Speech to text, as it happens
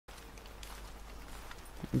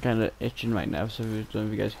I'm kind of itching right now, so I don't know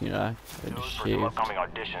if you guys can hear that. I just shaved,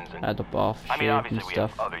 had the bath shaved and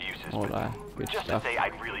stuff, all that good stuff.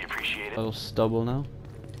 Little stubble now.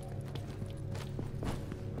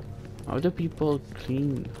 How do people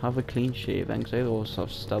have a clean shave? Because I always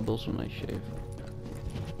have stubbles when I shave.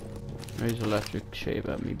 There's electric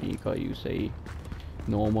shaver. Maybe you gotta use a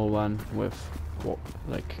normal one with what,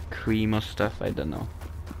 like cream or stuff. I don't know.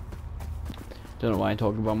 Don't know why I'm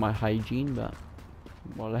talking about my hygiene, but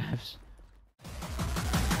whatevs.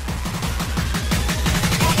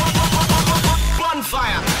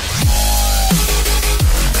 Bonfire.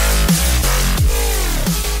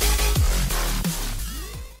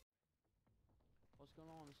 What's going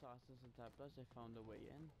on, Assassins and Templars? I found a way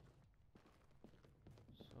in.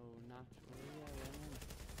 So naturally, I went in.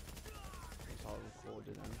 It's all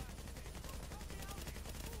recorded in.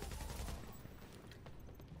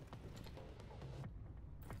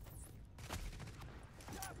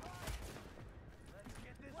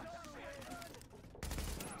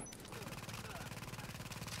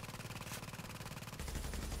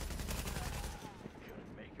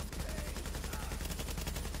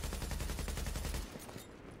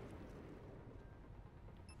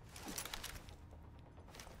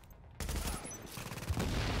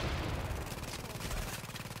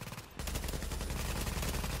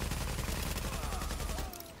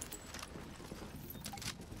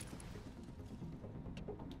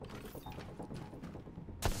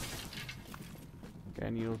 Okay, I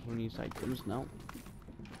need also these items now.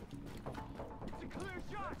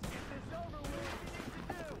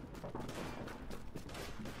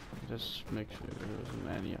 Just make sure there isn't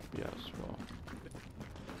any up here as well.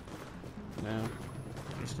 Now,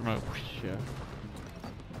 just right here.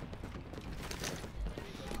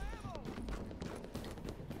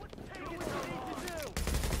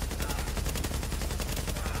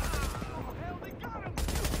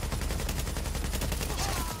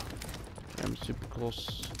 I'm super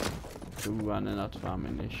close to running out of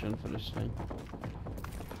ammunition for this thing.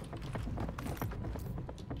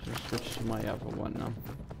 So switch to my other one now.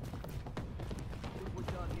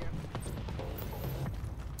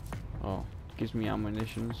 Oh, it gives me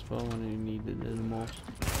ammunition as well when I need it the most.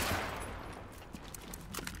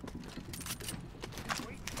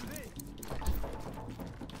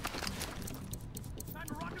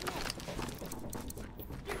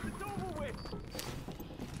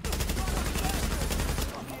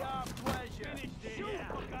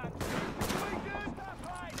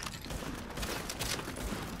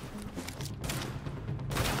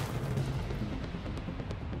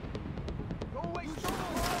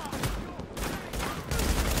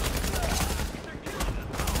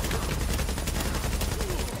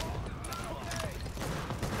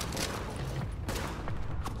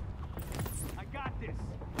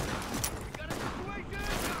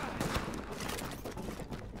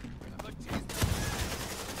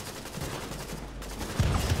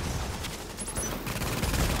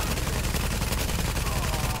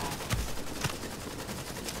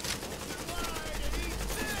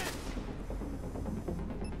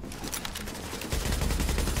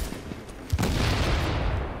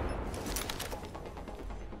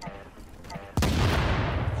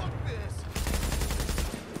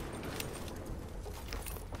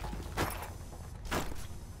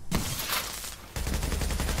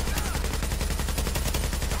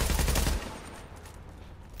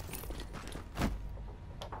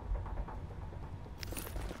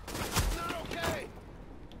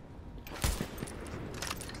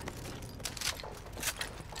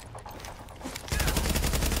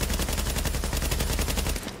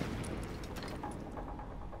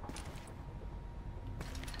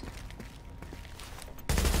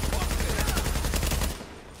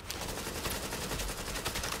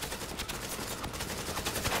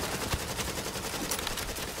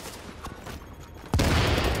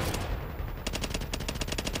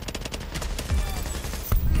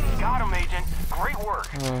 Got him, Agent. Great work.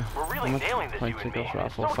 We're really nailing this, you and me.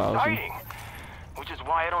 It's so exciting. Which is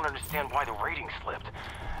why I don't understand why the rating slipped.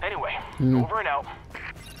 Anyway, over and out.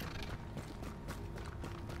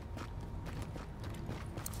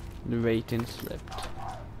 The rating slipped.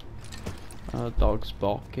 Dogs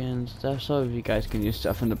barking and stuff, so if you guys can use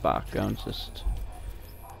stuff in the background, just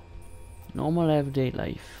normal everyday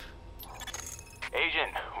life.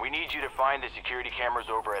 Agent, we need you to find the security cameras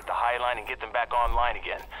over at the High Line and get them back online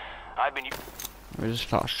again. I've been... We're just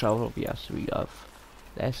fast travel, yes, we have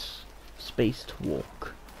less space to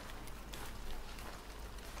walk.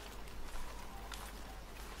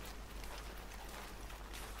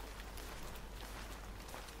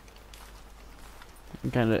 I'm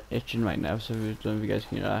kind of itching right now, so I don't know if you guys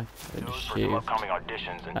can hear that. I just shaved.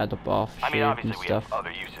 Had the bath shaved and stuff.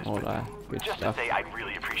 All that good just stuff. to say I'd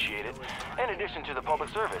really appreciate it. In addition to the public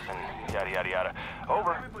service and yada yada yada.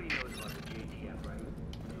 Over.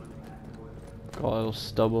 Got a little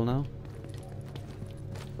stubble now.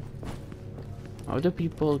 How do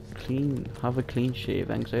people have a clean shave?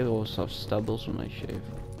 Because I always have stubbles when I shave.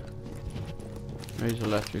 There's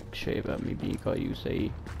electric shaver. Maybe you gotta use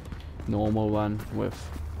a normal one with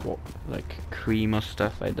what, like cream or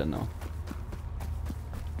stuff. I don't know.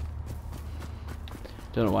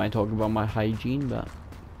 Don't know why I'm talking about my hygiene, but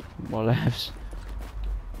whatevs.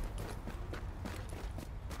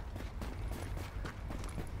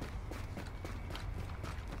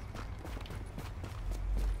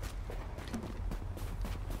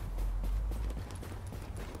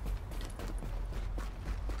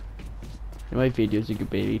 In my videos you could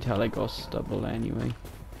barely tell I got stubble anyway.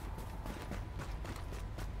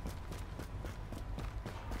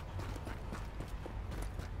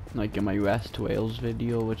 Like in my West Wales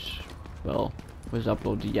video, which, well, was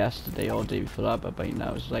uploaded yesterday or day before that, but by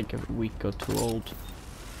now it's like a week or two old.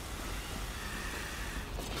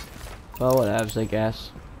 Well, whatevs, I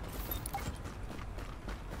guess.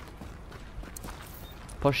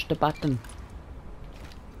 Push the button.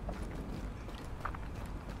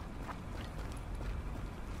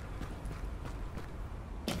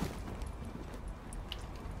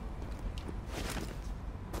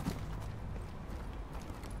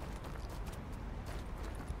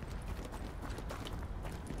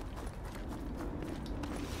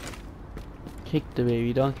 Kick the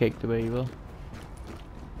baby, don't kick the baby.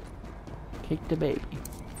 Kick the baby.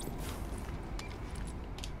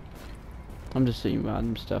 I'm just seeing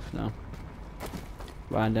random stuff now.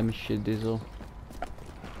 Random shit dizzle.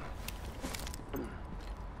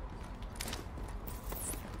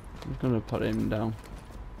 I'm gonna put him down.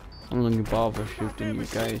 I'm not gonna bother shooting you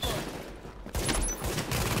guys.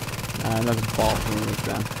 I'm not gonna bother with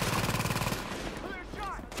them.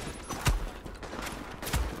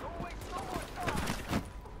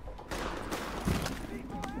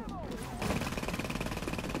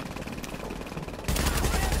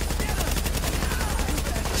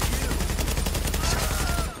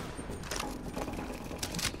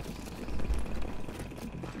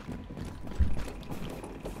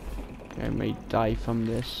 I may die from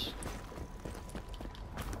this.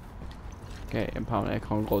 Okay, apparently I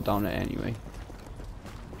can't go down it anyway.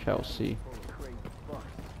 Shall see.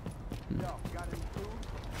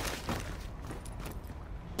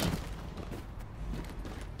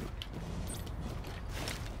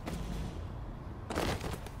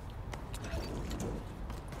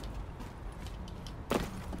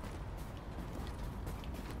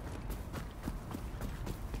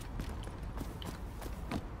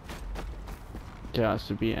 There has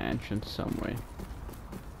to be an entrance somewhere.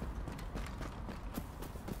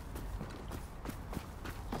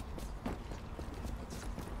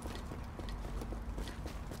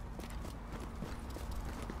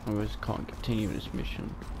 I just can't continue this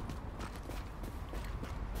mission.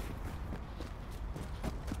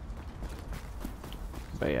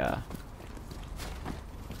 But yeah.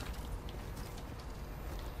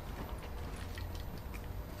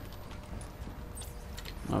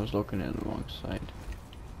 I was looking at the wrong side.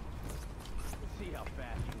 Let's see how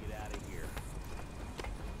fast you can get out of here.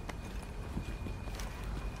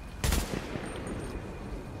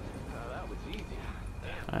 That was easy.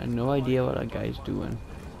 I had no idea what that guy's doing.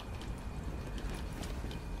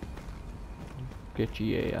 Get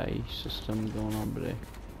your AI system going on today.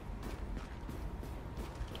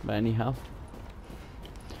 But anyhow.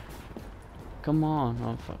 Come on,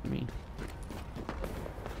 oh fuck me.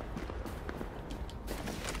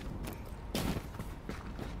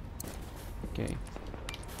 Okay.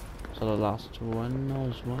 So the last one,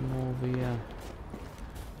 there's one over here.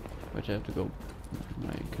 Which I have to go.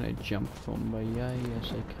 Right, can I jump from by here?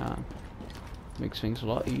 Yes I can. Makes things a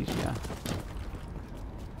lot easier.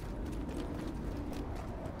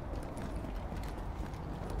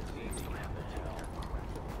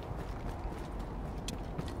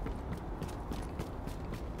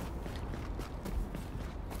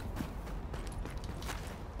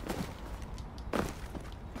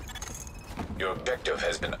 Your objective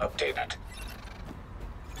has been updated.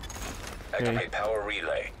 Activate power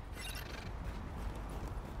relay.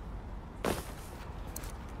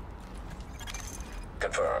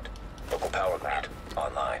 Confirmed. Local power grid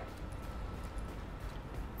online.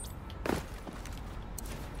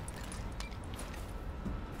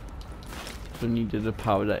 So we needed to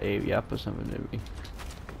power that area up or something, didn't we?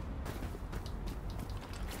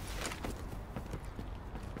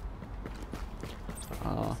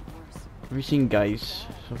 Have you seen guys?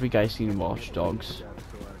 Have you guys seen Watch Dogs?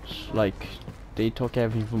 Like, they took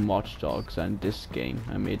everything from Watch Dogs and this game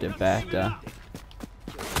and made it better.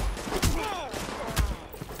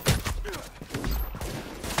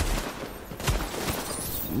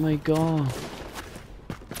 Oh my god.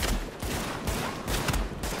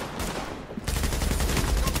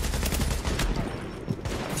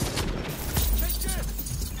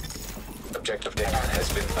 Objective data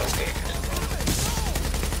has been updated.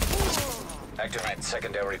 Activate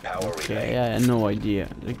secondary power relay. Okay, I had no idea.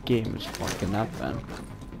 The game is fucking up, man.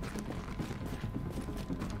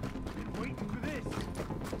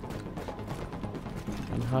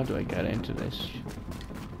 And how do I get into this?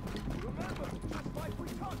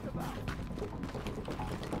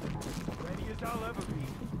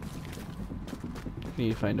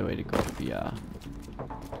 Need to find a way to go up, yeah.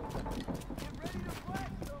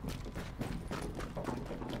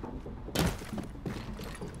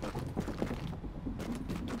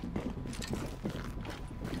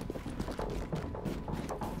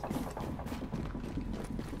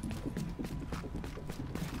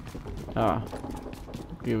 Ah,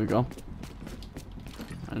 here we go.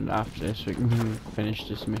 And after this we can finish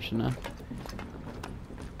this mission now.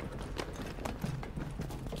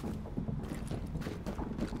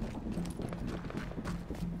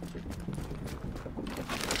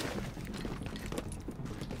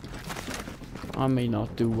 I may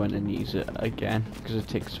not do when it needs it again, because it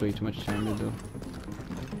takes way too much time to do.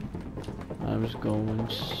 I was going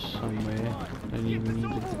somewhere I didn't even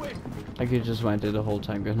need it. I could just went it the whole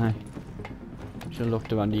time, couldn't I? Should have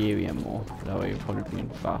looked around the area more. That way it would probably been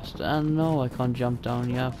faster. And no, I can't jump down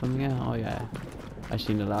here from here. Oh yeah, I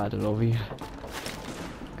seen the ladder over here.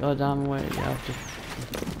 God damn way, you have to.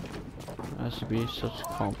 There has to be such a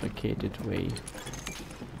complicated way.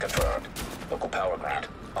 Confirmed. Local power grid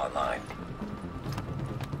online.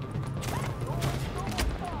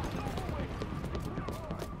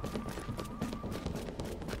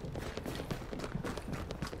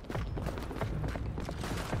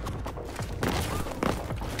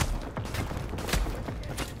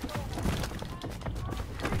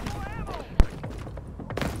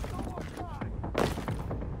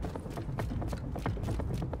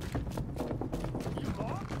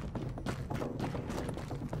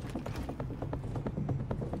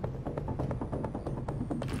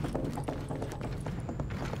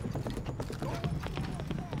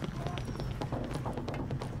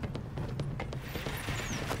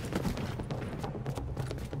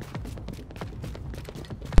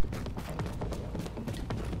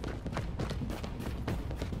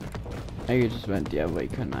 I could just went the other way,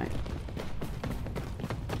 couldn't I?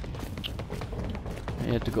 I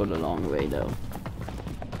had to go the long way though.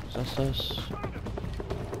 That's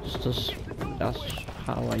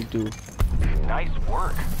how I do. Nice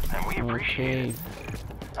work, and we appreciate Okay. it.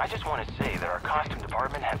 I just want to say that our costume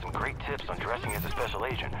department has some great tips on dressing as a special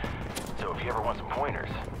agent. So if you ever want some pointers,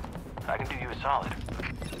 I can do you a solid.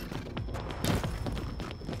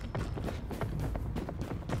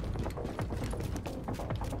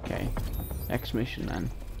 Okay. Next mission then.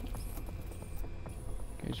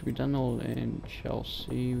 Okay, so we done all in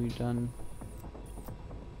Chelsea, we done.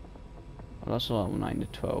 Well, that's a lot of 9 to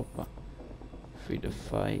 12, but 3 to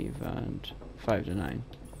 5 and 5 to 9.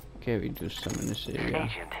 Okay, we do some in this area.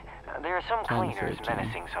 Agent, there are some 10 to cleaners 13.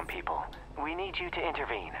 menacing some people. We need you to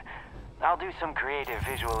intervene. I'll do some creative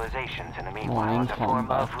visualizations in the meanwhile Morning as a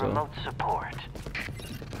form of combat, remote support.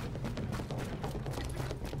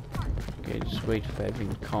 Okay, just wait for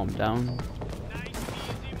everything to calm down.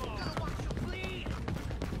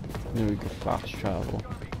 Then we can fast travel.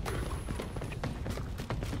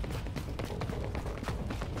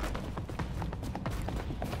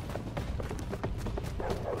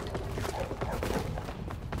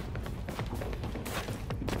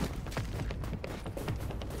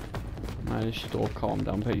 This should all calm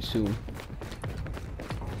down pretty soon.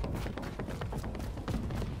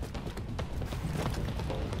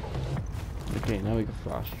 Okay, now we can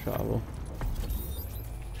fast travel.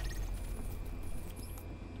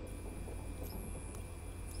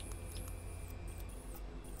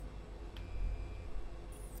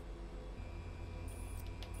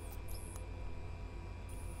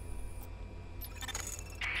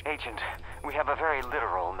 Agent, we have a very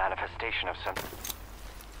literal manifestation of some...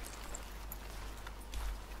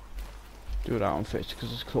 Do that on first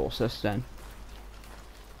because it's closest then.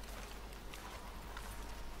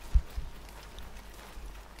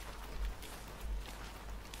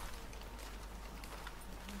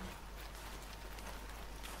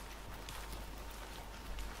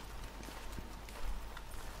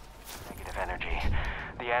 Negative energy.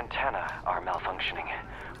 The antennae are malfunctioning.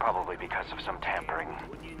 probably because of some tampering.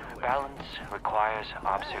 Balance requires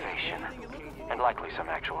observation, and likely some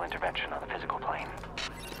actual intervention on the physical plane.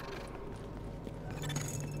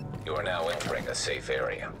 You are now entering a safe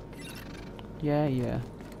area. Yeah, yeah.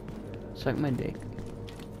 Suck my dick.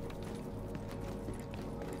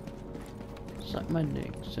 Suck my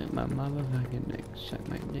dick. Suck my motherfucking dick. Suck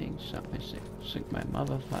my dick. Suck my dick. Suck my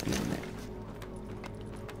motherfucking dick.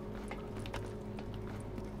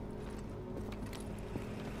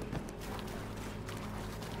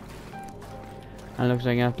 And looks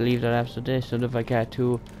like I have to leave that after this, so don't forget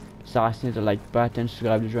to smash the like button,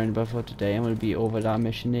 subscribe to join the bell for today, and we'll be over that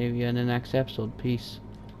mission area in the next episode. Peace.